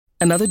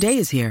Another day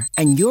is here,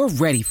 and you're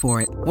ready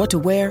for it. What to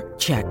wear?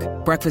 Check.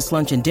 Breakfast,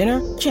 lunch, and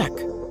dinner? Check.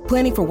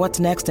 Planning for what's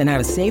next and how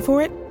to save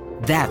for it?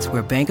 That's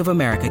where Bank of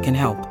America can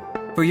help.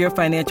 For your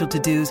financial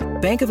to-dos,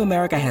 Bank of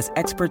America has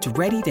experts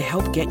ready to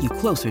help get you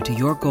closer to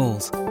your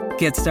goals.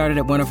 Get started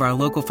at one of our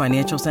local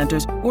financial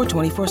centers or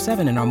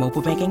 24/7 in our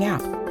mobile banking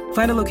app.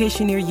 Find a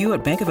location near you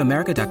at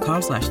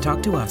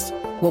bankofamerica.com/talktous.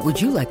 What would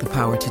you like the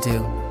power to do?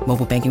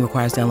 Mobile banking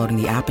requires downloading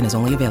the app and is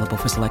only available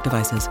for select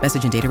devices.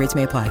 Message and data rates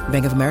may apply.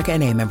 Bank of America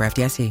N.A., member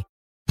FDIC.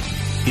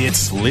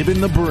 It's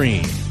Living the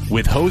Bream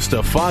with host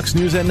of Fox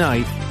News at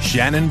Night,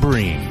 Shannon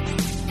Bream.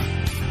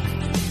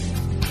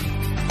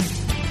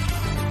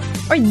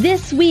 Or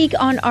this week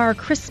on our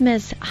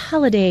Christmas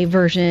holiday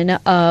version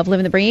of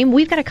Living the Bream,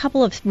 we've got a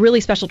couple of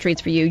really special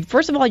treats for you.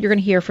 First of all, you're going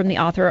to hear from the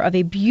author of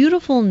a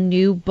beautiful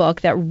new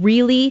book that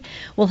really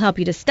will help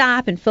you to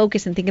stop and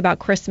focus and think about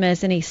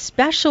Christmas in a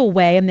special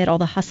way amid all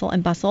the hustle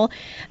and bustle.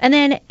 And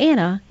then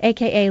Anna,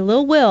 a.k.a.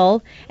 Lil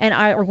Will, and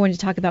I are going to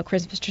talk about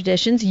Christmas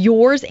traditions,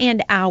 yours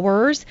and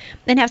ours,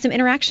 and have some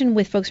interaction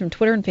with folks from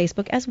Twitter and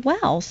Facebook as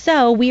well.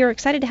 So we are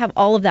excited to have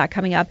all of that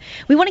coming up.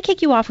 We want to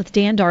kick you off with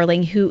Dan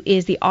Darling, who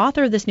is the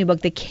author of this new book,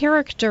 The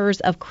Characters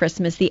of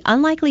Christmas, the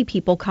unlikely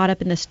people caught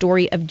up in the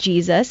story of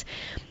Jesus.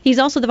 He's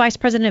also the Vice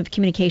President of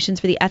Communications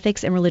for the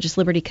Ethics and Religious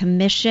Liberty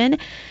Commission.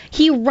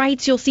 He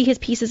writes, you'll see his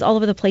pieces all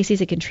over the place.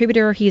 He's a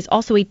contributor. He is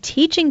also a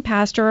teaching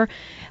pastor,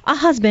 a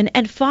husband,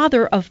 and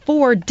father of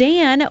 4.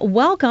 Dan,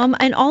 welcome.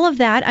 And all of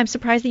that, I'm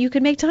surprised that you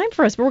could make time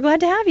for us, but we're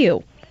glad to have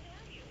you.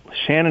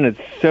 Shannon,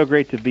 it's so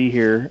great to be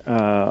here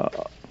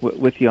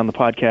with you on the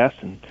podcast,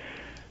 and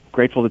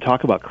grateful to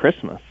talk about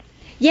Christmas.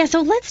 Yeah,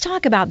 so let's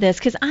talk about this,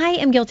 because I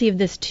am guilty of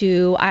this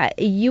too.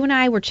 You and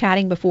I were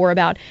chatting before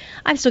about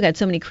I've still got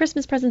so many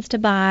Christmas presents to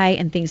buy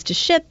and things to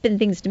ship and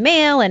things to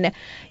mail, and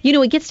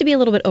it gets to be a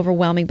little bit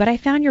overwhelming. But I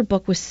found your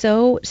book was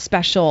so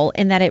special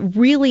in that it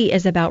really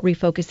is about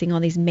refocusing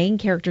on these main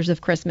characters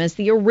of Christmas,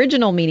 the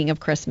original meaning of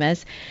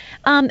Christmas.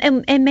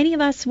 And many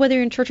of us, whether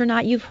you're in church or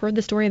not, you've heard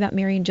the story about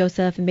Mary and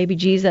Joseph and baby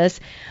Jesus.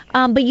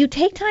 But you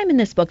take time in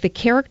this book, The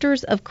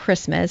Characters of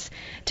Christmas,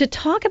 to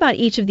talk about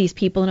each of these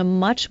people in a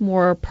much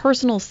more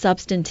personal,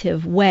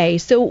 substantive way.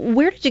 So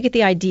where did you get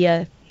the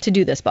idea to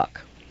do this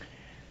book?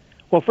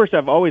 Well, first,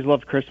 I've always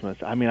loved Christmas.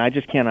 I mean, I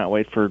just cannot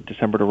wait for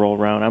December to roll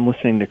around. I'm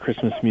listening to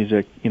Christmas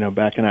music,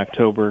 back in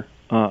October,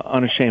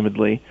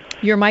 unashamedly.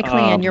 You're my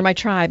clan. You're my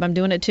tribe. I'm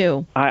doing it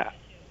too.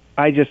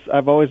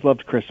 I've always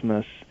loved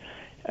Christmas.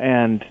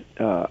 And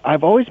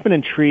I've always been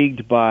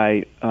intrigued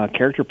by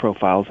character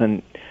profiles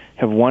and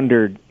have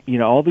wondered,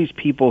 all these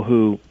people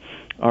who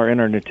are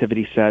in our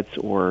nativity sets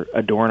or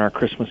adorn our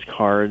Christmas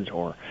cards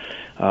or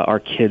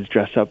our kids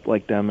dress up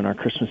like them in our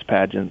Christmas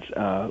pageants.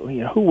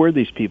 Who were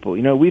these people?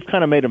 We've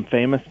kind of made them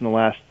famous in the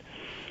last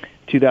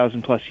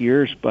 2,000 plus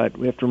years, but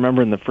we have to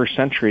remember in the first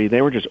century,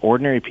 they were just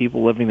ordinary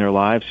people living their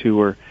lives who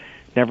were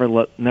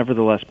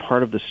nevertheless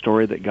part of the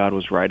story that God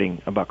was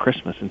writing about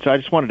Christmas. And so I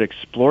just wanted to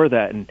explore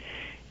that and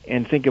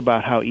think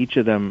about how each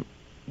of them,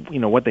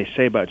 what they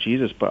say about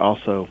Jesus, but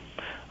also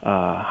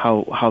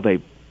how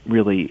they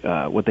really,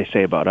 what they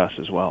say about us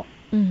as well.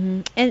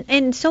 Mm-hmm.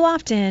 And so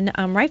often,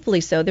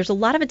 rightfully so, there's a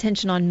lot of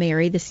attention on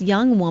Mary, this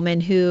young woman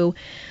who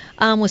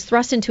was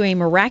thrust into a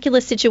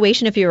miraculous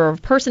situation. If you're a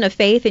person of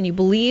faith and you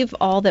believe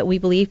all that we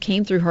believe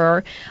came through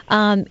her,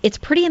 it's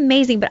pretty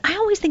amazing. But I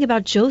always think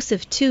about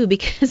Joseph, too,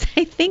 because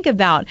I think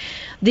about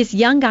this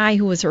young guy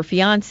who was her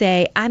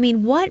fiance. I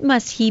mean, what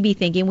must he be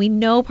thinking? We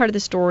know part of the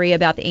story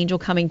about the angel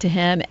coming to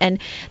him. And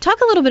talk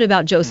a little bit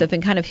about Joseph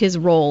and kind of his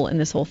role in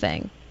this whole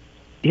thing.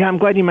 Yeah, I'm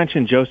glad you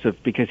mentioned Joseph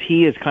because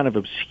he is kind of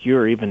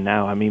obscure even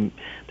now. I mean,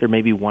 there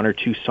may be 1 or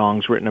 2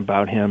 songs written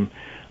about him,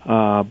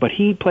 but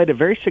he played a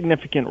very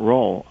significant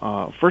role.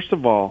 First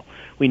of all,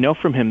 we know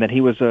from him that he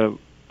was a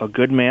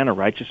good man, a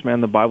righteous man.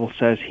 The Bible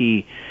says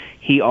he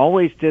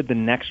always did the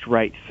next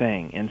right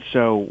thing. And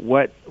so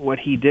what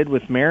he did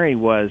with Mary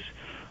was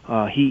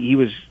he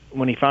was,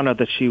 when he found out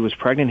that she was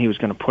pregnant, he was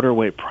going to put her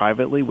away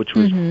privately, which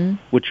was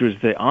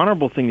the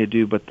honorable thing to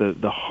do, but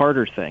the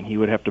harder thing. He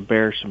would have to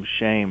bear some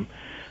shame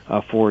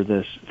for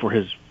his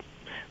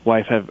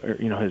wife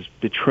his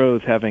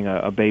betrothed having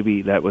a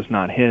baby that was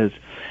not his.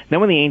 Then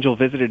when the angel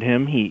visited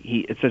him,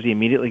 it says he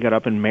immediately got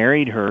up and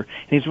married her,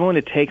 and he's willing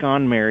to take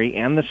on Mary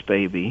and this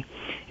baby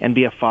and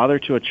be a father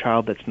to a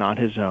child that's not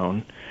his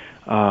own.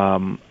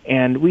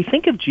 And we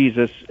think of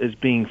Jesus as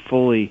being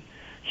fully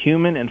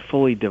human and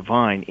fully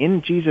divine.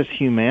 In Jesus'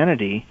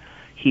 humanity,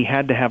 he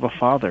had to have a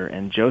father,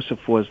 and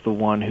Joseph was the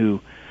one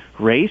who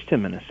raised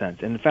him in a sense.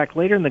 And in fact,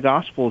 later in the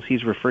Gospels,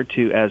 he's referred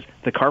to as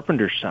the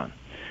carpenter's son.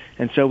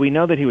 And so we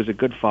know that he was a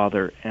good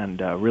father and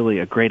really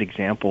a great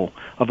example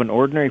of an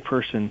ordinary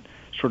person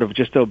sort of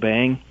just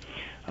obeying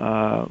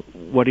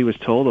what he was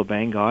told,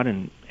 obeying God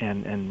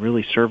and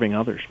really serving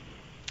others.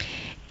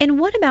 And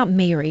what about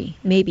Mary?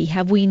 Maybe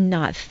have we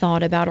not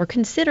thought about or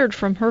considered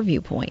from her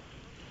viewpoint?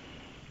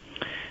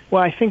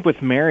 Well, I think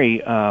with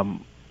Mary,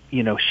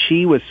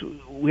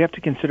 we have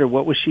to consider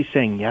what was she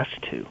saying yes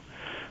to.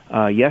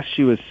 Yes,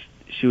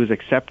 she was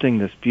accepting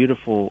this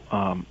beautiful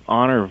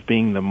honor of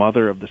being the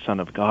mother of the Son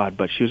of God,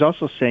 but she was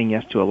also saying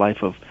yes to a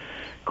life of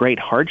great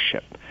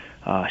hardship.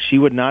 She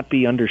would not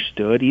be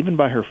understood, even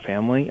by her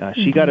family.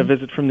 She got a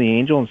visit from the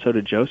angel, and so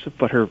did Joseph,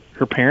 but her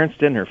parents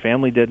didn't, her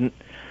family didn't.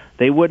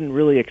 They wouldn't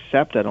really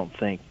accept, I don't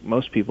think,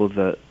 most people,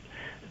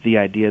 the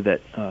idea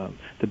that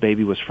the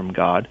baby was from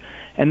God.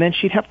 And then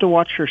she'd have to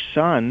watch her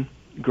son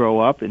grow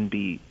up and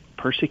be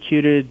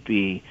persecuted,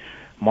 be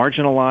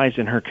marginalized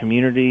in her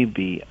community,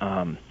 be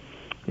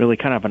really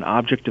kind of an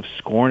object of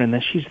scorn. And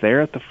then she's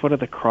there at the foot of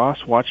the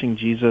cross watching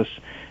Jesus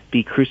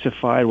be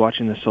crucified,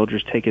 watching the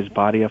soldiers take his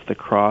body off the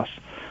cross.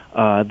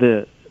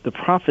 The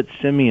prophet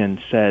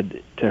Simeon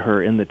said to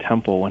her in the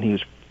temple when he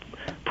was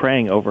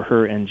praying over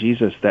her and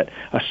Jesus that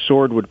a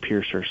sword would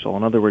pierce her soul.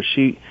 In other words,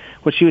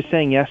 what she was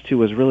saying yes to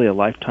was really a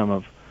lifetime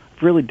of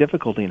really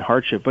difficulty and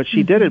hardship, but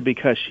she did it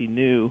because she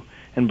knew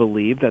and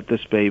believed that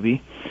this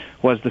baby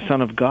was the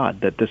Son of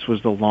God, that this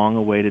was the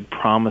long-awaited,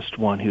 promised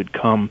one who'd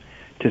come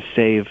to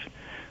save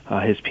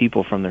his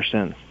people from their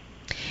sins.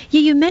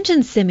 Yeah, you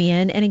mentioned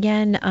Simeon, and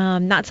again,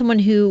 not someone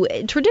who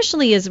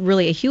traditionally is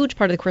really a huge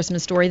part of the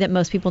Christmas story that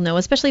most people know,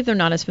 especially if they're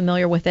not as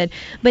familiar with it,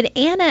 but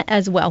Anna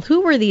as well.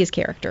 Who were these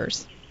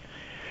characters?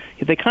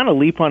 They kind of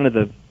leap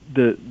onto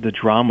the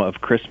drama of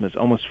Christmas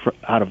almost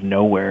out of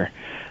nowhere.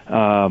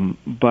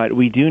 But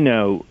we do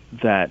know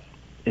that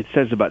it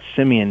says about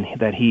Simeon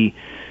that he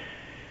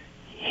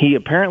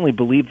apparently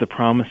believed the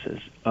promises,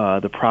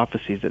 the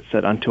prophecies that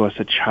said, unto us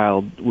a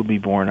child will be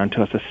born,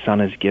 unto us a son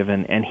is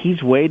given. And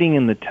he's waiting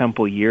in the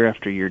temple year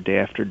after year, day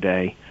after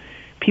day.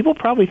 People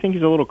probably think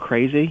he's a little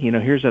crazy.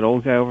 Here's that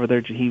old guy over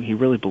there. He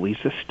really believes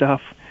this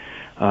stuff.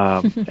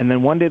 And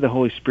then one day the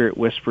Holy Spirit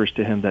whispers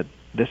to him that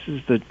this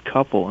is the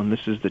couple and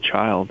this is the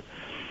child.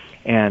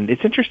 And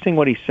it's interesting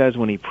what he says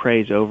when he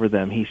prays over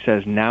them. He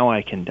says, now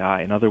I can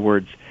die. In other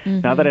words,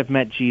 now that I've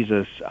met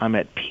Jesus, I'm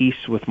at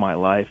peace with my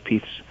life,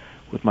 peace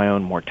with my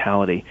own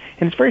mortality.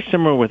 And it's very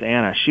similar with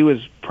Anna. She was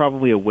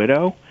probably a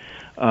widow.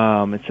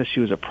 It says she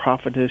was a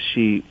prophetess.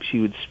 She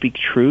would speak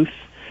truth.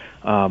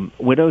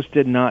 Widows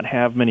did not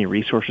have many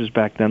resources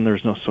back then. There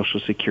was no Social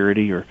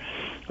Security or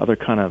other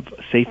kind of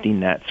safety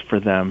nets for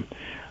them.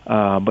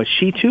 But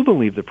she, too,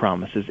 believed the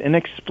promises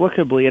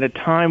inexplicably at a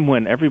time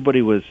when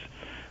everybody was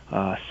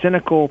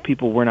cynical.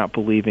 People were not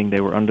believing. They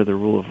were under the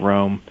rule of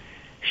Rome.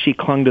 She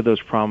clung to those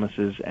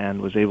promises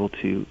and was able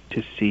to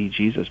see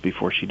Jesus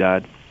before she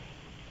died.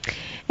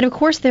 And of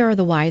course, there are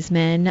the wise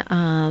men,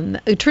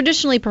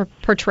 traditionally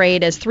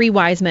portrayed as three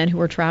wise men who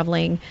were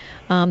traveling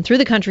through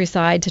the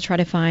countryside to try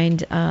to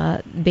find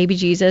baby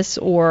Jesus,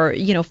 or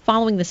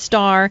following the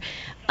star.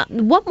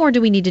 What more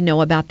do we need to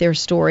know about their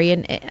story?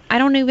 And I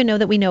don't even know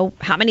that we know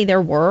how many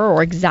there were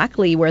or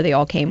exactly where they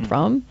all came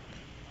from.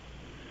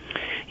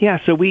 Yeah,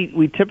 so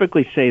we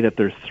typically say that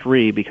there's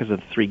three because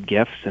of the three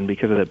gifts and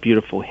because of that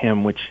beautiful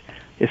hymn, which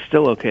is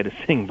still okay to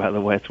sing, by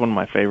the way. It's one of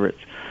my favorites.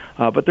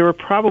 But there were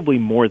probably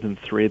more than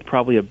three. It's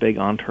probably a big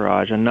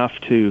entourage, enough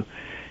to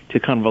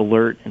kind of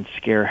alert and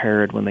scare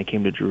Herod when they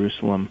came to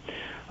Jerusalem.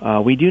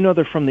 We do know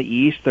they're from the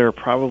east. They're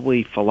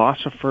probably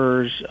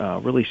philosophers,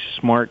 really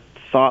smart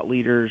thought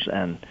leaders,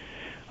 and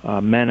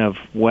men of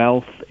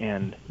wealth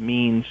and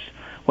means.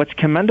 What's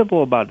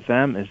commendable about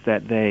them is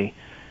that they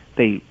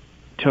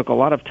took a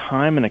lot of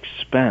time and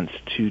expense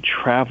to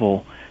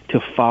travel to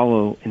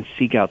follow and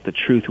seek out the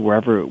truth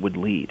wherever it would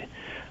lead,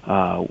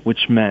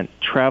 which meant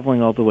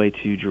traveling all the way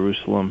to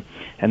Jerusalem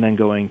and then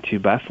going to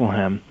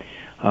Bethlehem.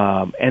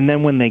 And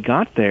then when they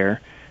got there,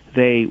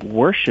 they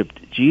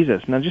worshipped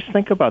Jesus. Now just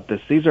think about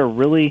this. These are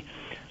really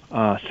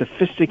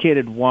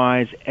sophisticated,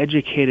 wise,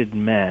 educated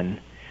men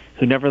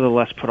who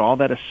nevertheless put all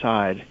that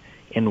aside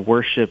and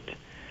worshipped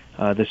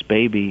this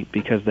baby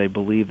because they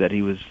believed that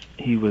he was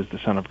the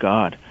Son of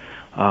God.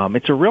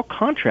 It's a real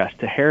contrast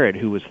to Herod,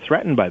 who was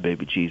threatened by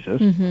baby Jesus,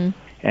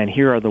 and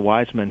here are the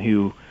wise men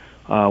who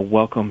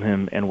welcome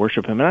him and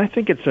worship him. And I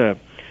think it's a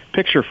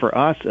picture for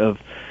us of,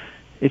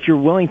 if you're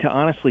willing to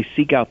honestly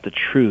seek out the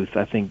truth,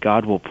 I think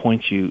God will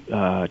point you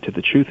to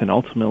the truth, and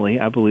ultimately,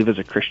 I believe as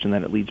a Christian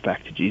that it leads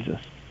back to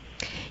Jesus.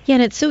 Yeah,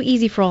 and it's so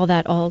easy for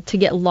all to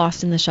get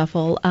lost in the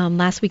shuffle.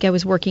 Last week I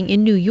was working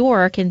in New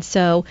York, and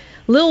so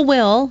Lil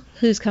Will,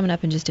 who's coming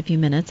up in just a few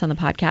minutes on the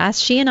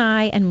podcast, she and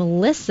I and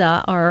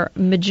Melissa, our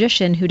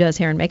magician who does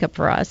hair and makeup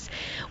for us,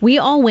 we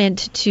all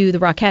went to the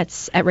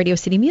Rockettes at Radio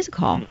City Music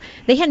Hall.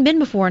 They hadn't been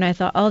before, and I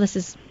thought,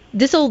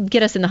 this will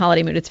get us in the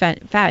holiday mood. It's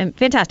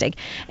fantastic.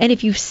 And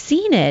if you've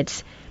seen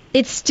it,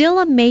 it's still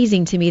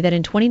amazing to me that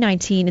in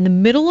 2019, in the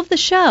middle of the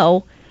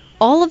show,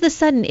 all of a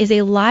sudden is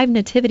a live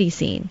nativity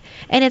scene.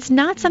 And it's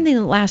not something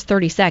that lasts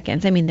 30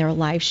 seconds. I mean, there are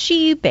live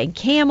sheep and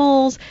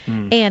camels,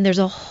 and there's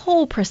a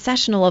whole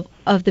processional of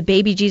of the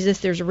baby Jesus.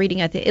 There's a reading,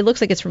 it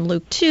looks like it's from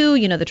Luke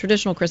 2, the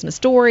traditional Christmas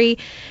story.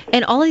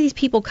 And all of these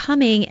people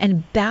coming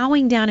and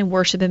bowing down in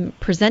worship and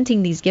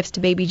presenting these gifts to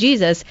baby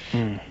Jesus.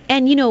 And,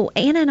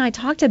 Anna and I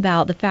talked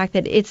about the fact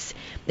that it's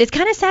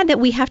kind of sad that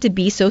we have to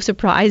be so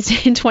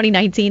surprised in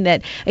 2019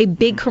 that a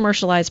big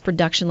commercialized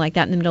production like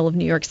that in the middle of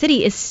New York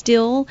City is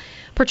still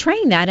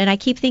portraying that. And I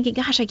keep thinking,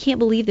 gosh, I can't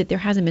believe that there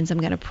hasn't been some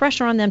kind of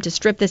pressure on them to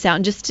strip this out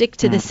and just stick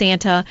to the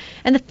Santa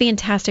and the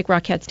fantastic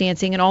Rockettes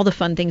dancing and all the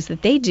fun things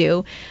that they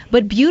do.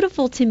 But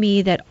beautiful to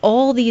me that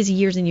all these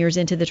years and years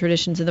into the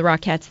traditions of the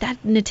Rockettes,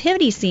 that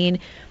nativity scene,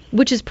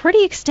 which is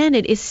pretty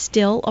extended, is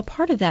still a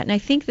part of that. And I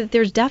think that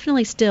there's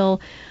definitely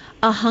still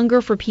a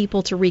hunger for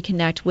people to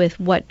reconnect with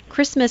what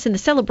Christmas and the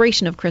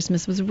celebration of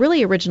Christmas was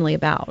really originally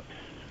about.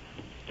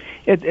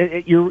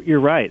 You're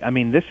right. I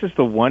mean, this is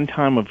the one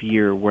time of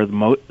year where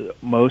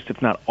most,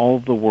 if not all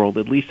of the world,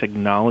 at least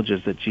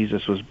acknowledges that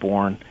Jesus was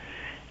born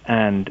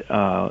and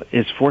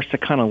is forced to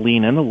kind of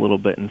lean in a little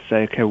bit and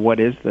say, okay, what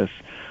is this?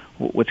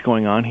 What's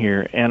going on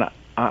here? And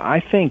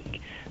I think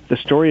the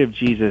story of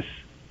Jesus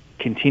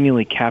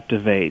continually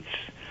captivates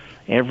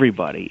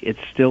everybody. It's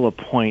still a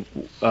point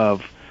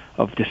of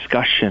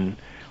discussion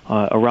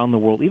around the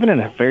world, even in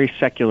a very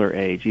secular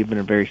age, even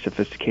a very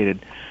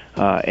sophisticated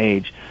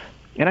age.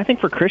 And I think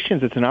for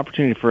Christians, it's an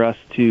opportunity for us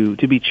to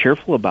be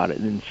cheerful about it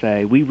and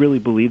say, we really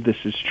believe this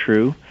is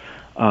true.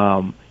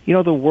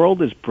 The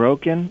world is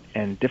broken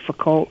and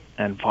difficult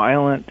and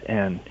violent,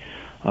 and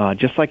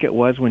just like it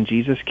was when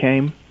Jesus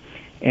came.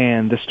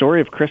 And the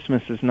story of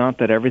Christmas is not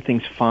that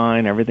everything's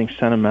fine, everything's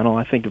sentimental.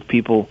 I think of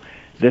people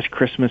this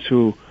Christmas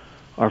who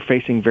are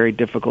facing very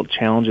difficult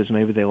challenges.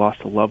 Maybe they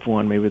lost a loved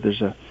one. Maybe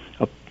there's a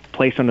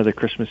place under the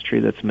Christmas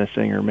tree that's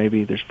missing, or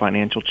maybe there's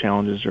financial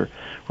challenges or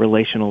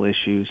relational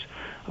issues.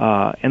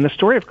 And the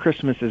story of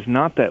Christmas is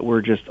not that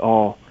we're just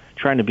all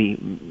trying to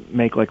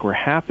make like we're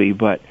happy,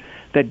 but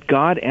that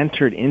God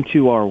entered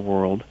into our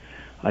world,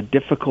 a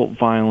difficult,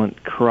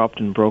 violent,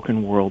 corrupt, and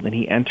broken world, and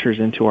he enters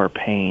into our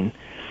pain,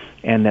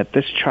 and that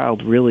this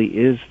child really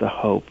is the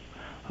hope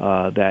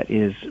that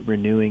is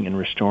renewing and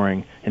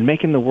restoring and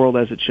making the world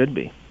as it should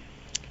be.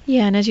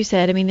 Yeah, and as you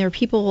said, I mean, there are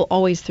people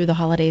always through the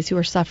holidays who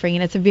are suffering,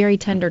 and it's a very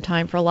tender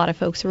time for a lot of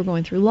folks who are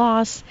going through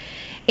loss.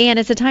 And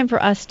it's a time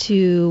for us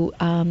to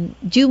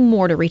do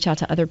more to reach out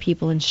to other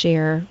people and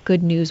share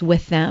good news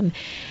with them.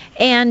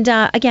 And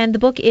again, the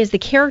book is The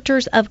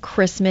Characters of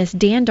Christmas.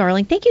 Dan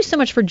Darling, thank you so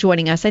much for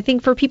joining us. I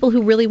think for people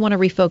who really want to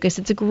refocus,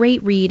 it's a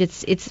great read.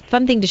 It's a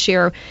fun thing to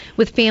share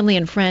with family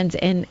and friends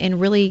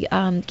and really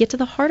get to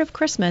the heart of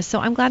Christmas. So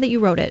I'm glad that you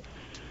wrote it.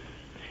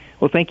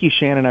 Well, thank you,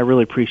 Shannon. I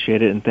really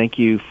appreciate it, and thank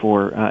you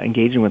for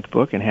engaging with the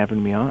book and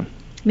having me on.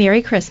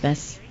 Merry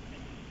Christmas.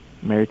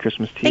 Merry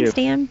Christmas to you. Thanks,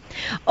 Dan.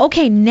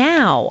 Okay,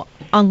 now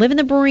on Living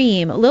the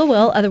Bream, Lil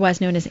Will,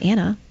 otherwise known as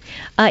Anna,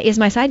 is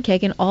my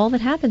sidekick in all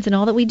that happens and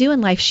all that we do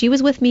in life. She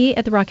was with me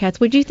at the Rockettes.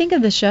 What did you think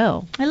of the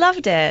show? I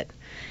loved it.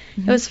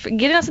 It was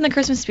getting us in the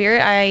Christmas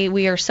spirit.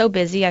 We are so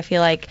busy. I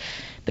feel like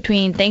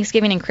between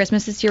Thanksgiving and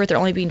Christmas this year, with there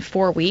only being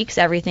 4 weeks,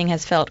 everything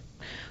has felt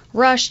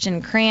rushed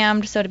and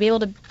crammed. So to be able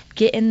to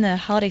get in the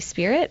holiday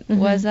spirit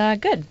was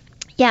good.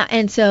 Yeah,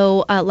 and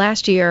so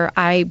last year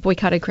I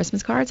boycotted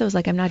Christmas cards. I was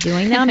like, I'm not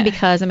doing them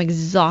because I'm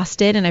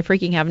exhausted and I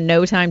freaking have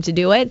no time to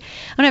do it.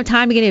 I don't have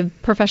time to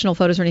get professional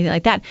photos or anything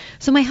like that.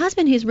 So my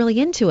husband, who's really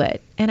into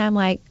it, and I'm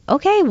like,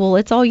 okay, well,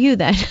 it's all you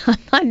then.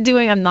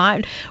 I'm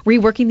not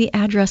reworking the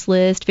address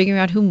list, figuring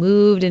out who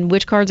moved and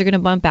which cards are going to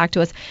bump back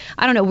to us.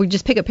 I don't know. We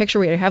just pick a picture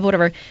we have,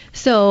 whatever.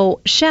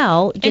 So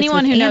Shell gets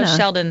anyone who Anna. knows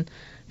Sheldon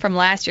from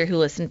last year, who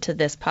listened to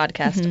this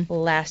podcast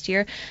last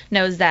year,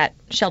 knows that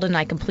Sheldon and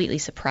I completely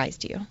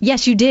surprised you.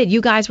 Yes, you did.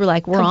 You guys were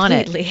like, we're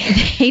completely on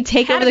it. They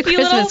take over the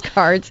Christmas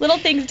cards. Little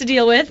things to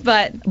deal with,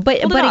 but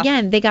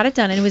again, they got it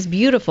done, and it was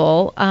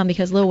beautiful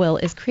because Lil Will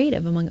is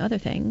creative, among other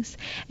things,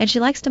 and she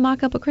likes to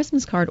mock up a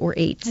Christmas card or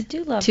 8. I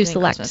do love to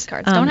select Christmas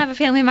cards. Don't have a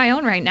family of my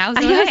own right now,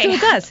 so hey,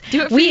 it does.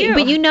 Do it for you.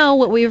 But you know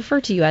what we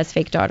refer to you as,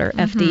 fake daughter,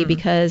 FD,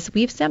 because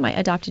we've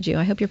semi-adopted you.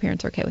 I hope your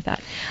parents are okay with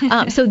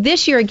that. So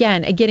this year,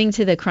 again, getting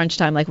to the crunch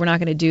time, like we're not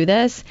going to do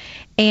this.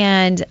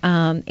 And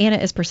Anna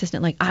is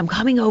persistent, like, I'm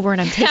coming over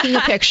and I'm taking a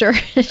picture.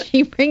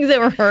 She brings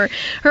over her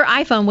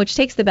iPhone, which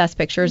takes the best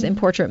pictures in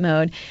portrait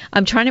mode.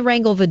 I'm trying to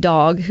wrangle the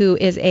dog, who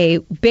is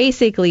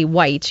basically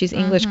white. She's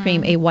English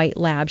cream, a white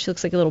lab. She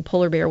looks like a little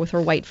polar bear with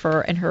her white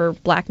fur and her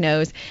black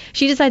nose.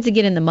 She decides to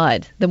get in the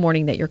mud the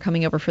morning that you're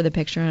coming over for the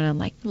picture. And I'm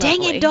like,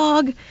 dang it,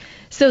 dog.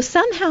 So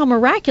somehow,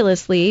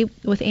 miraculously,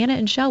 with Anna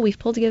and Shell, we've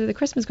pulled together the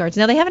Christmas cards.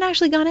 Now, they haven't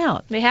actually gone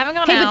out. They haven't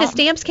gone out. Hey, but the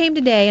stamps came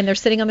today, and they're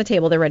sitting on the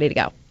table. They're ready to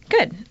go.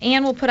 Good.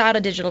 And we'll put out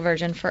a digital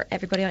version for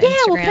everybody on Instagram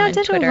we'll put out a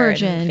digital Twitter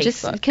version, and Facebook.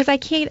 Just because I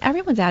can't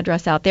everyone's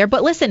address out there.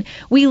 But listen,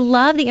 we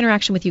love the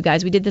interaction with you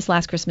guys. We did this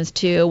last Christmas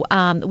too.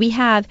 We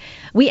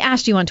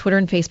asked you on Twitter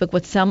and Facebook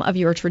what some of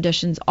your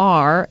traditions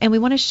are, and we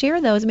want to share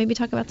those and maybe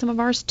talk about some of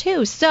ours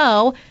too.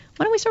 So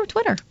why don't we start with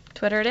Twitter?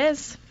 Twitter it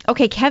is.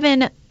 Okay,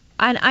 Kevin.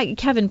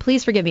 Kevin,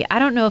 please forgive me. I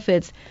don't know if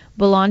it's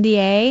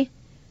Bollandier.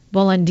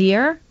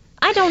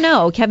 I don't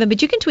know, Kevin,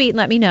 but you can tweet and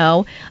let me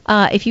know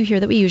if you hear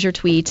that we use your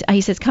tweet.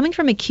 He says, coming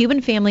from a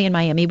Cuban family in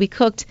Miami, we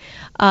cooked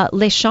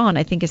lechon,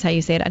 I think is how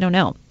you say it. I don't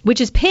know, which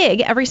is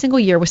pig every single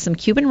year with some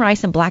Cuban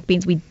rice and black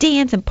beans. We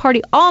dance and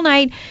party all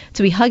night.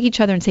 So we hug each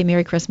other and say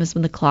Merry Christmas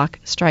when the clock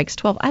strikes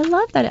 12. I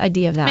love that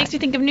idea of that. Makes me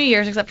think of New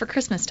Year's except for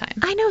Christmas time.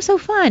 I know, so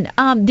fun.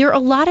 There are a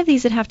lot of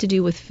these that have to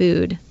do with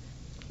food.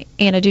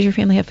 Anna, does your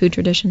family have food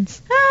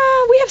traditions?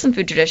 We have some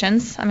food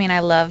traditions. I mean, I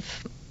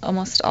love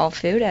almost all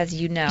food, as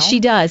you know. She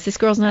does. This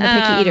girl's not a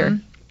picky eater.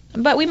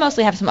 But we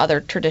mostly have some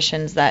other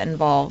traditions that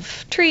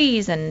involve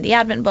trees and the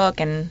Advent book,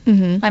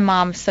 and my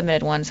mom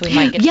submitted one, so we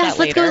might get to that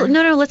later. Let's go.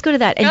 No, let's go to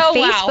that. And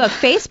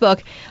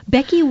Facebook,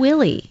 Becky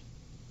Willie.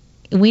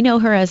 We know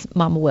her as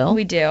Mama Will.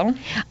 We do.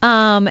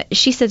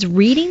 She says,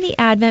 reading the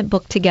Advent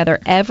book together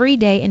every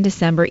day in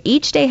December.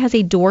 Each day has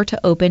a door to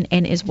open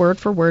and is word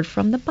for word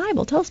from the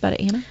Bible. Tell us about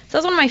it, Anna. So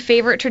that's one of my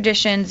favorite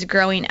traditions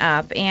growing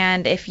up.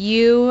 And if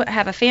you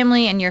have a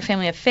family and you're a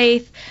family of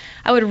faith,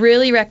 I would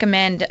really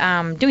recommend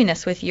doing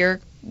this with your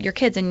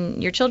kids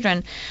and your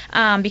children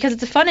because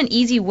it's a fun and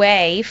easy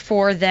way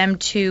for them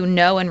to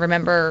know and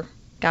remember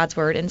God's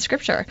word in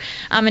Scripture.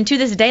 And to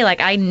this day,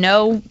 I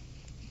know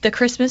the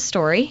Christmas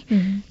story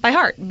by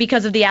heart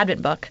because of the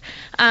Advent book.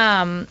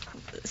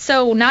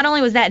 So not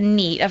only was that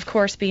neat, of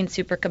course, being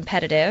super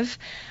competitive,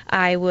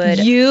 I would...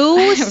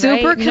 You?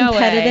 Super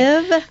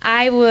competitive?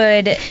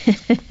 I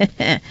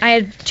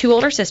had 2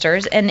 older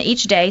sisters, and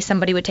each day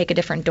somebody would take a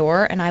different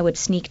door, and I would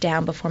sneak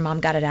down before Mom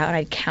got it out, and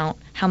I'd count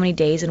how many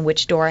days and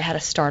which door I had to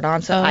start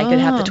on so I could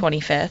have the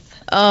 25th.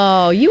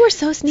 Oh, you were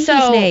so sneaky,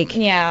 Snake.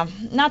 Yeah,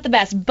 not the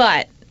best,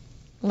 but...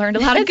 learned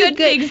a lot of good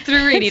things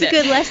through reading it. It's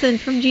a good lesson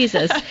from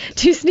Jesus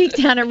to sneak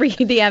down and read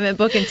the Advent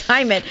book and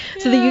time it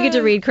so that you get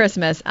to read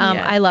Christmas.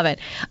 I love it.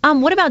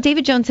 What about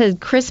David Jones says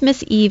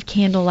Christmas Eve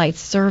candlelight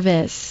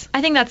service?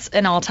 I think that's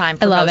an all-time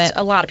for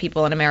a lot of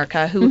people in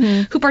America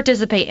who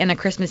participate in a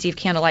Christmas Eve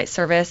candlelight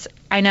service.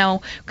 I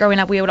know growing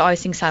up we would always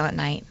sing Silent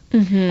Night.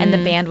 And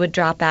the band would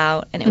drop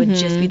out, and it would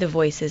just be the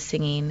voices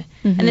singing.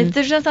 And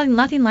there's just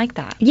nothing like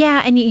that.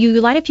 Yeah, and you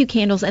light a few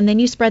candles, and then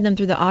you spread them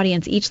through the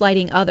audience, each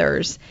lighting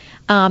others.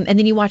 And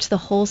then you watch the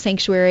whole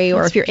sanctuary,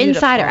 or if you're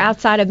inside or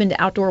outside, I've been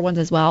to outdoor ones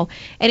as well.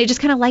 And it just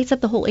kind of lights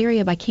up the whole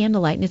area by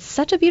candlelight, and it's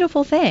such a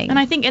beautiful thing. And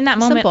I think in that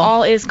moment,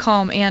 all is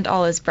calm and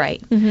all is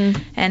bright.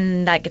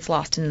 And that gets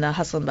lost in the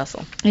hustle and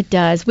bustle. It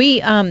does.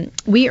 We are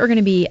going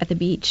to be at the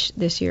beach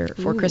this year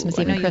for Christmas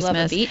Eve and Christmas. You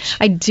love the beach.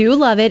 I do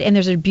love it, and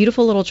there's a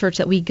beautiful little church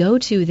that we go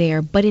to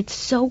there, but it's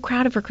so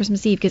crowded for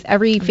Christmas Eve because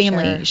every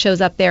family shows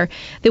up there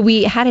that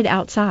we had it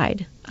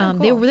outside. Cool.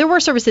 There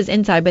were services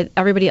inside, but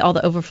all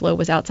the overflow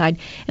was outside,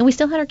 and we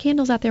still had our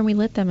candles out there and we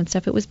lit them and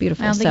stuff. It was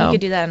beautiful. I don't think you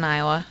could do that in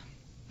Iowa.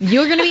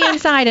 You're going to be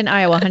inside in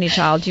Iowa, honey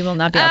child. You will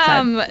not be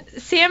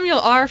outside. Samuel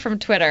R. from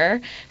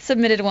Twitter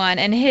submitted one,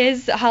 and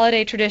his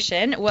holiday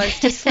tradition was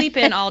to sleep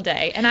in all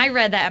day. And I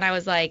read that, and I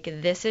was like,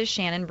 this is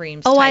Shannon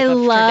Bream's type of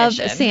tradition. Oh, I love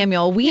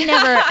Samuel. We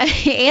never,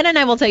 Anna and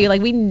I will tell you,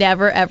 we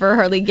never, ever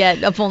hardly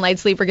get a full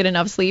night's sleep or get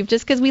enough sleep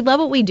just because we love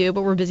what we do,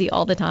 but we're busy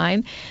all the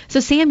time. So,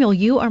 Samuel,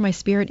 you are my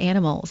spirit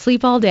animal.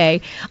 Sleep all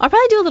day. I'll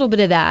probably do a little bit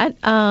of that.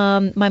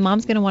 My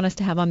mom's going to want us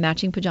to have on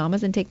matching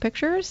pajamas and take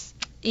pictures.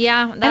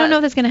 Yeah. I don't know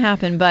if that's going to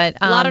happen, but...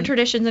 a lot of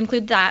traditions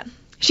include that.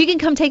 She can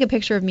come take a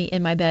picture of me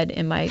in my bed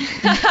in my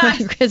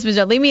Christmas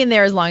job. Leave me in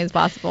there as long as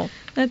possible.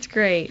 That's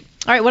great.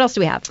 All right, what else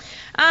do we have?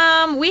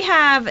 We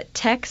have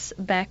Tex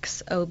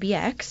Bex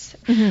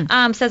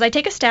OBX. Says, I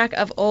take a stack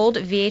of old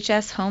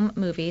VHS home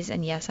movies,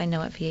 and yes, I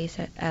know what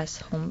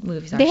VHS home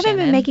movies are. They haven't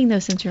been making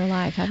those since you're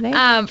alive, have they?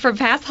 From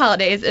past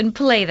holidays, and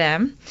play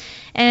them.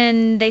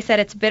 And they said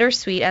it's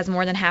bittersweet as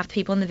more than half the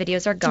people in the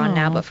videos are gone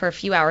now, but for a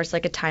few hours,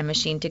 like a time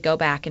machine to go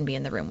back and be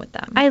in the room with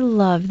them. I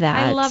love that.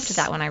 I loved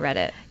that when I read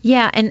it.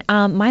 Yeah, and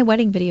my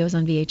wedding video is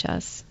on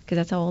VHS because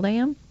that's how old I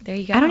am. There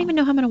you go. I don't even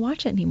know how I'm going to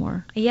watch it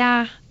anymore.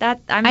 Yeah,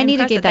 I need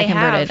to get that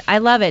converted. I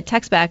love it.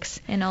 Tex Bex.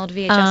 An old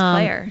VHS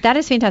player. That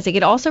is fantastic.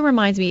 It also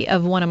reminds me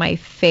of one of my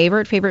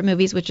favorite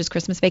movies, which is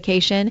Christmas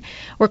Vacation,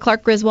 where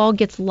Clark Griswold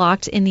gets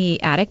locked in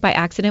the attic by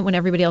accident when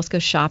everybody else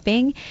goes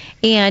shopping,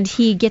 and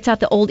he gets out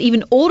the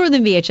even older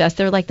than VHS.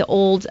 They're like the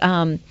old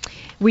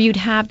where you'd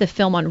have the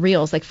film on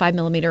reels, like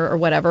 5mm or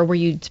whatever, where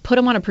you'd put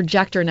them on a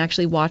projector and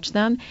actually watch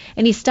them.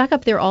 And he's stuck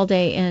up there all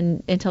day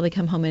until they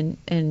come home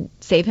and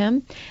save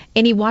him.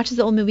 And he watches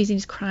the old movies and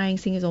he's crying,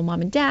 seeing his old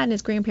mom and dad and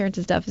his grandparents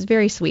and stuff. It's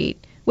very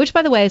sweet. Which,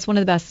 by the way, is one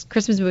of the best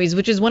Christmas movies,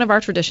 which is one of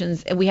our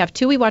traditions. We have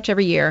 2 we watch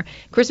every year.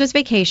 Christmas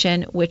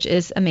Vacation, which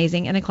is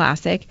amazing and a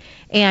classic.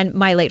 And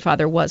my late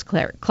father was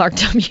Clark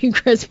W.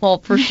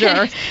 Griswold for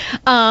sure.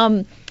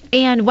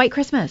 And White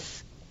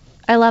Christmas.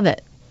 I love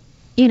it.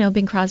 You know,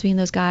 Bing Crosby and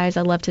those guys.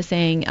 I love to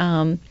sing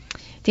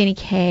Danny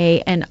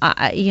Kaye and,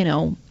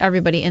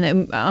 everybody.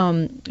 And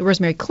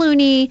Rosemary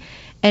Clooney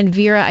And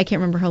Vera, I can't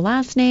remember her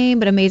last name,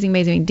 but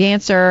amazing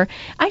dancer.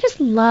 I just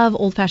love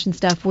old-fashioned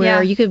stuff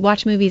where you could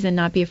watch movies and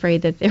not be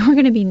afraid that there were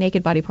going to be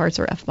naked body parts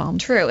or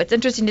F-bombs. True. It's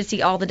interesting to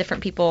see all the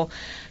different people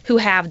who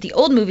have the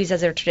old movies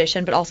as their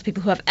tradition, but also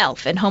people who have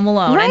Elf and Home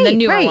Alone and the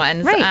newer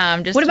ones.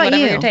 Just what about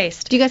whatever your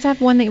taste. Do you guys have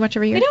one that you watch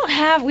every year?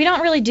 We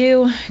don't really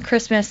do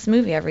Christmas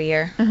movie every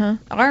year. Uh-huh.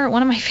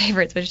 One of my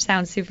favorites, which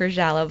sounds super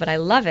shallow, but I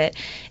love it,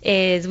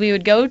 is we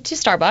would go to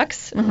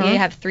Starbucks. We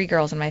have 3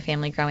 girls in my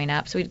family growing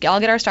up, so we'd all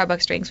get our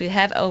Starbucks drinks. We'd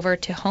head over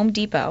to Home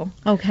Depot.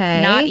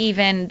 Okay. Not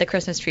even the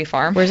Christmas tree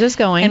farm. Where's this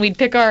going? And we'd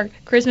pick our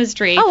Christmas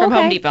tree from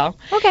Home Depot.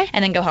 Okay.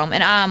 And then go home.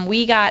 And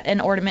we got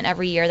an ornament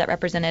every year that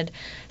represented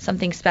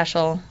something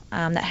special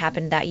that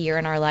happened that year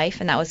in our life,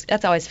 and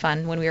that's always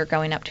fun when we were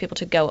growing up to be able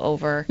to go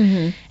over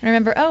and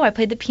remember, I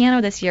played the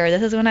piano this year.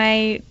 This is when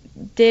I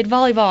did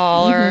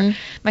volleyball, or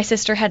my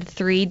sister had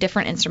 3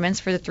 different instruments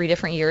for the 3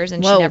 different years,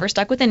 and she never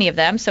stuck with any of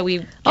them, so we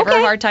give her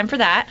a hard time for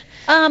that.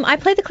 I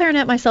played the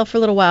clarinet myself for a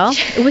little while.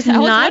 It was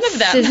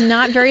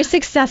not very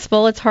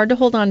successful. It's hard to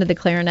hold on to the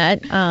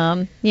clarinet.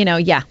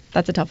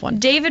 That's a tough one.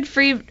 David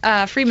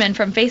Freeman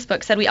from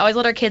Facebook said we always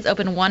let our kids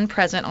open one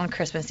present on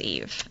Christmas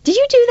Eve. Did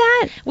you do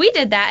that? We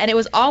did that, and it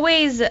was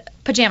always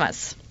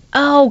pajamas.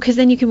 Oh, because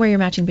then you can wear your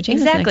matching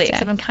pajamas. Exactly. The next day.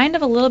 Except I'm kind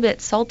of a little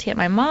bit salty at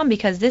my mom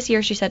because this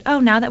year she said,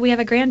 now that we have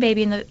a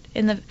grandbaby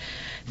in the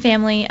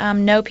family,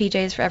 no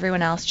PJs for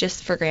everyone else,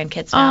 just for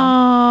grandkids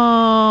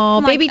now.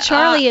 Oh, baby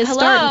Charlie is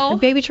starting.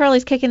 Baby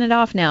Charlie's kicking it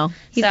off now.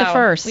 He's the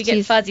first. We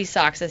get fuzzy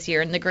socks this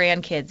year, and the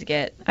grandkids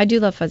get. I do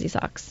love fuzzy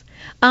socks.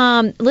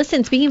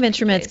 Listen, speaking of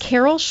instruments,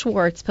 Carol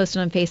Schwartz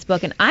posted on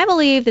Facebook, and I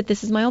believe that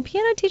this is my old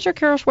piano teacher,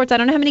 Carol Schwartz. I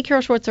don't know how many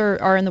Carol Schwartz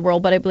are in the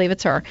world, but I believe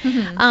it's her.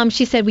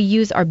 She said, we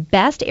use our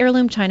best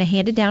heirloom china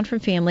handed down from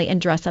family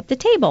and dress up the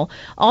table.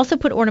 Also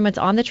put ornaments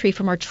on the tree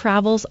from our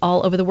travels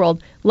all over the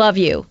world. Love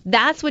you.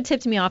 That's what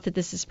tipped me off that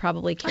this is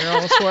probably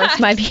Carol Schwartz,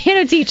 my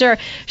piano teacher.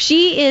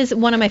 She is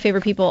one of my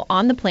favorite people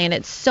on the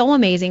planet. So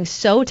amazing,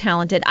 so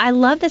talented. I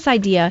love this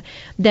idea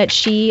that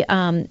she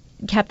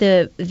kept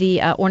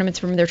the ornaments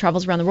from their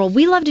travels around the world.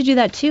 We love to do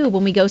that too.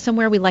 When we go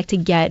somewhere, we like to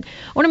get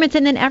ornaments,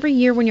 and then every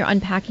year when you're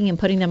unpacking and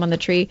putting them on the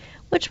tree,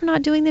 which we're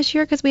not doing this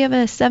year because we have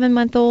a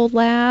 7-month-old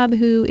lab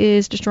who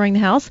is destroying the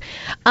house,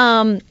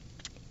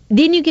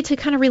 then you get to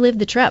kind of relive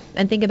the trip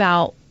and think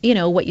about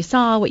what you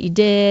saw, what you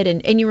did,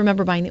 and you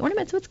remember buying the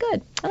ornaments, so it's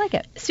good. I like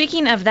it.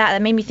 Speaking of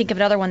that made me think of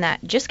another one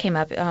that just came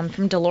up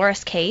from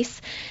Dolores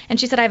Case, and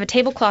she said, I have a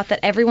tablecloth that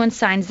everyone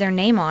signs their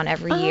name on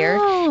every year,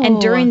 and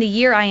during the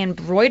year I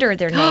embroider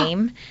their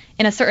name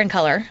in a certain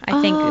color,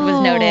 I think it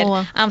was noted,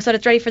 so that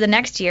it's ready for the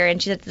next year,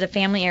 and she said it's a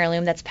family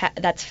heirloom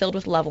that's filled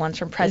with loved ones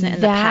from present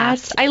and the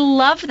past. I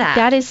love that.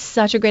 That is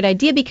such a great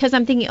idea because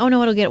I'm thinking,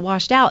 it'll get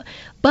washed out.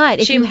 But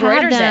if you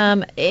have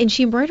them, and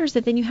she embroiders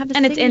it, then you have the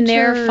signatures. And it's in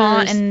their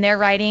font and their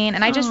writing.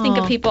 And I just think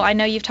of people, I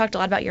know you've talked a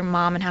lot about your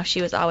mom and how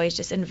she was always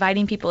just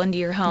inviting people into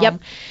your home. Yep.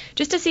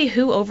 Just to see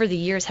who over the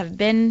years have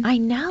been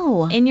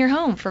in your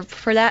home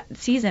for that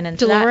season and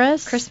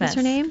Dolores, for that Christmas. Is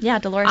her name? Yeah,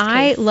 Dolores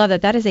I Case. love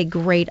that. That is a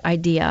great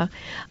idea.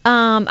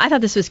 I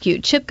thought this was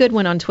cute. Chip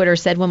Goodwin on Twitter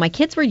said, when my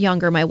kids were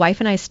younger, my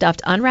wife and I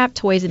stuffed unwrapped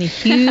toys in a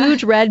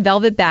huge red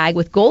velvet bag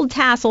with gold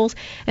tassels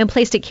and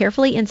placed it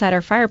carefully inside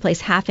our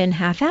fireplace, half in,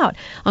 half out.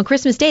 On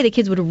Christmas Day, the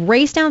kids would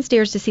race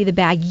downstairs to see the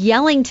bag,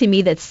 yelling to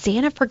me that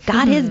Santa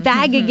forgot his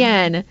bag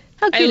again.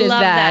 How cute is that? I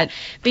love that.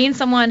 Being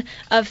someone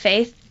of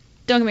faith,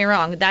 don't get me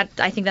wrong,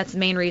 I think that's the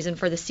main reason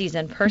for the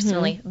season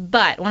personally.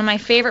 But one of my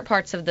favorite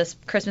parts of this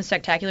Christmas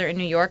Spectacular in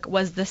New York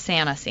was the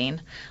Santa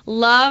scene.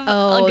 Love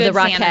a good the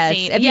Santa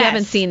scene. If you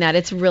haven't seen that,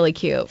 it's really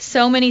cute.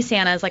 So many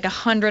Santas, like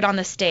 100 on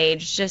the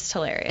stage, just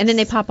hilarious. And then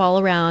they pop all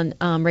around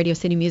Radio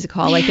City Music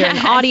Hall. Like they're in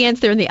the audience,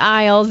 they're in the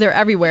aisles, they're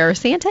everywhere.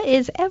 Santa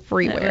is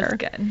everywhere.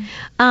 That was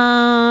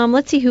good.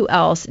 Let's see who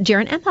else.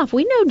 Jaren Emhoff.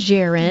 We know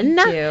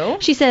Jaren. We do.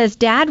 She says,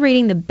 Dad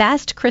reading the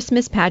best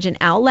Christmas pageant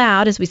out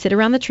loud as we sit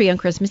around the tree on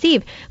Christmas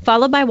Eve,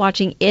 followed by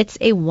watching It's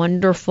a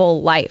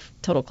Wonderful Life.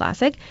 Total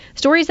classic.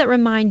 Stories that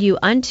remind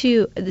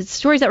unto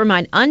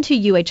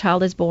you a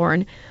child is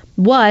born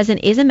was and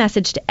is a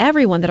message to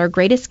everyone that our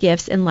greatest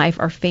gifts in life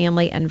are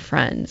family and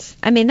friends.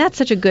 I mean, that's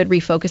such a good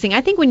refocusing. I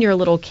think when you're a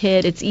little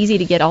kid, it's easy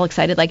to get all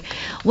excited, like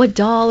what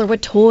doll or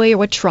what toy or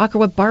what truck or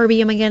what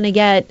Barbie am I going to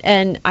get?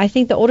 And I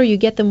think the older you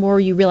get, the more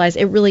you realize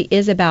it really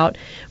is about,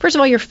 first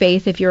of all, your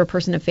faith, if you're a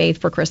person of faith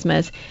for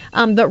Christmas,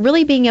 but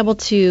really being able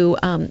to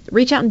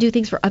reach out and do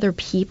things for other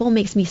people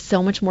makes me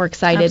so much more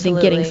excited than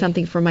getting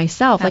something for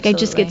myself. Like I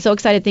just get so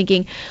excited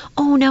thinking,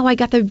 oh no, I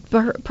got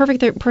the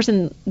perfect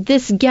person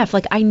this gift.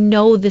 Like I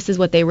know this is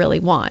what they really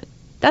want.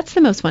 That's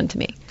the most fun to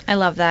me. I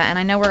love that, and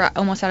I know we're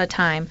almost out of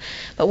time,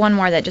 but one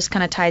more that just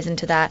kind of ties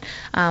into that,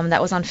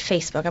 that was on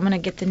Facebook. I'm going to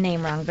get the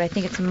name wrong, but I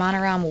think it's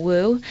Monoram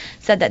Wu,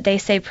 said that they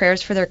say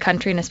prayers for their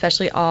country and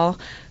especially all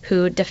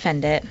who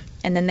defend it.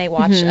 and then they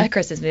watch a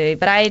Christmas movie.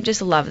 But I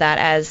just love that,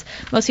 as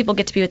most people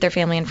get to be with their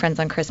family and friends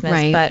on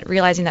Christmas, but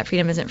realizing that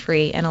freedom isn't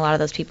free, and a lot of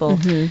those people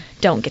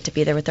don't get to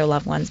be there with their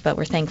loved ones, but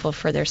we're thankful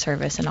for their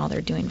service and all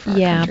they're doing for our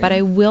country. But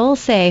I will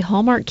say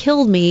Hallmark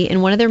killed me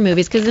in one of their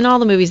movies, because in all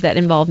the movies that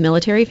involve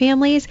military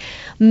families,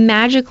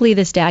 magically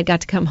this dad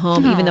got to come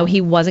home even though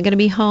he wasn't going to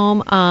be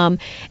home.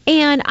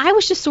 And I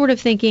was just sort of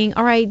thinking,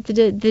 all right,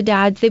 the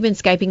dads, they've been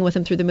Skyping with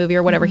him through the movie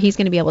or whatever, he's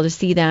going to be able to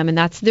see them, and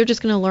they're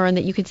just going to learn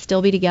that you could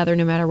still be together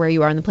no matter where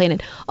you are on the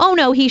planet. Oh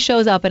no, he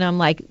shows up, and I'm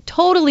like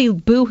totally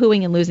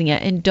boo-hooing and losing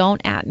it. And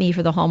don't at me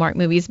for the Hallmark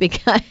movies,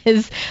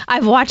 because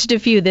I've watched a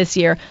few this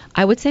year.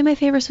 I would say my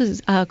favorite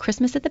was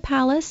Christmas at the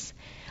Palace,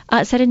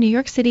 set in New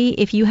York City.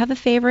 If you have a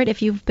favorite,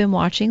 if you've been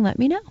watching, let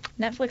me know.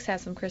 Netflix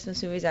has some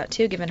Christmas movies out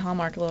too, giving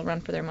Hallmark a little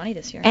run for their money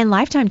this year. And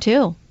Lifetime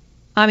too.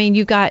 I mean,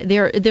 you got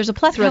there's a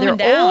plethora.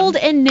 They're old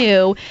and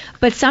new,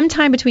 but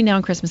sometime between now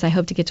and Christmas, I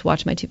hope to get to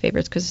watch my two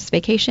favorites, Christmas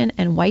Vacation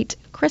and White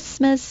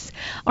Christmas.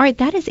 All right,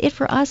 that is it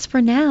for us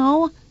for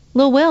now.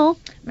 Lil Will.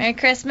 Merry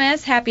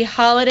Christmas, Happy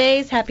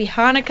Holidays, Happy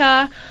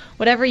Hanukkah,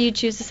 whatever you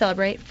choose to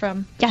celebrate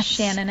from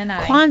Shannon and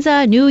I.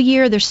 Kwanzaa, New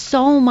Year, there's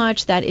so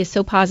much that is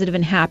so positive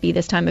and happy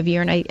this time of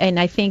year, and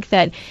I think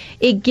that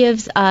it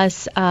gives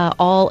us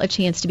all a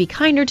chance to be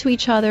kinder to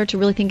each other, to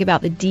really think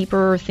about the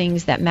deeper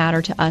things that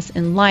matter to us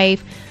in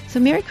life.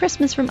 So Merry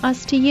Christmas from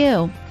us to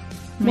you.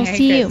 We'll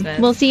see you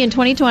in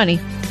 2020.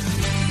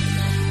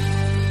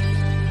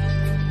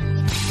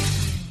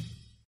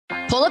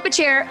 Pull up a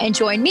chair and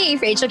join me,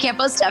 Rachel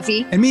Campos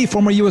Duffy. And me,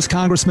 former U.S.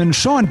 Congressman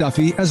Sean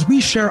Duffy, as we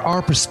share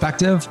our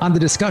perspective on the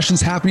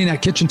discussions happening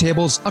at kitchen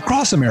tables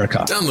across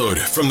America. Download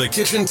From the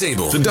Kitchen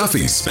Table, The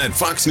Duffys, at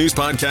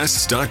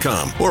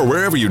foxnewspodcasts.com or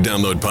wherever you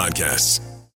download podcasts.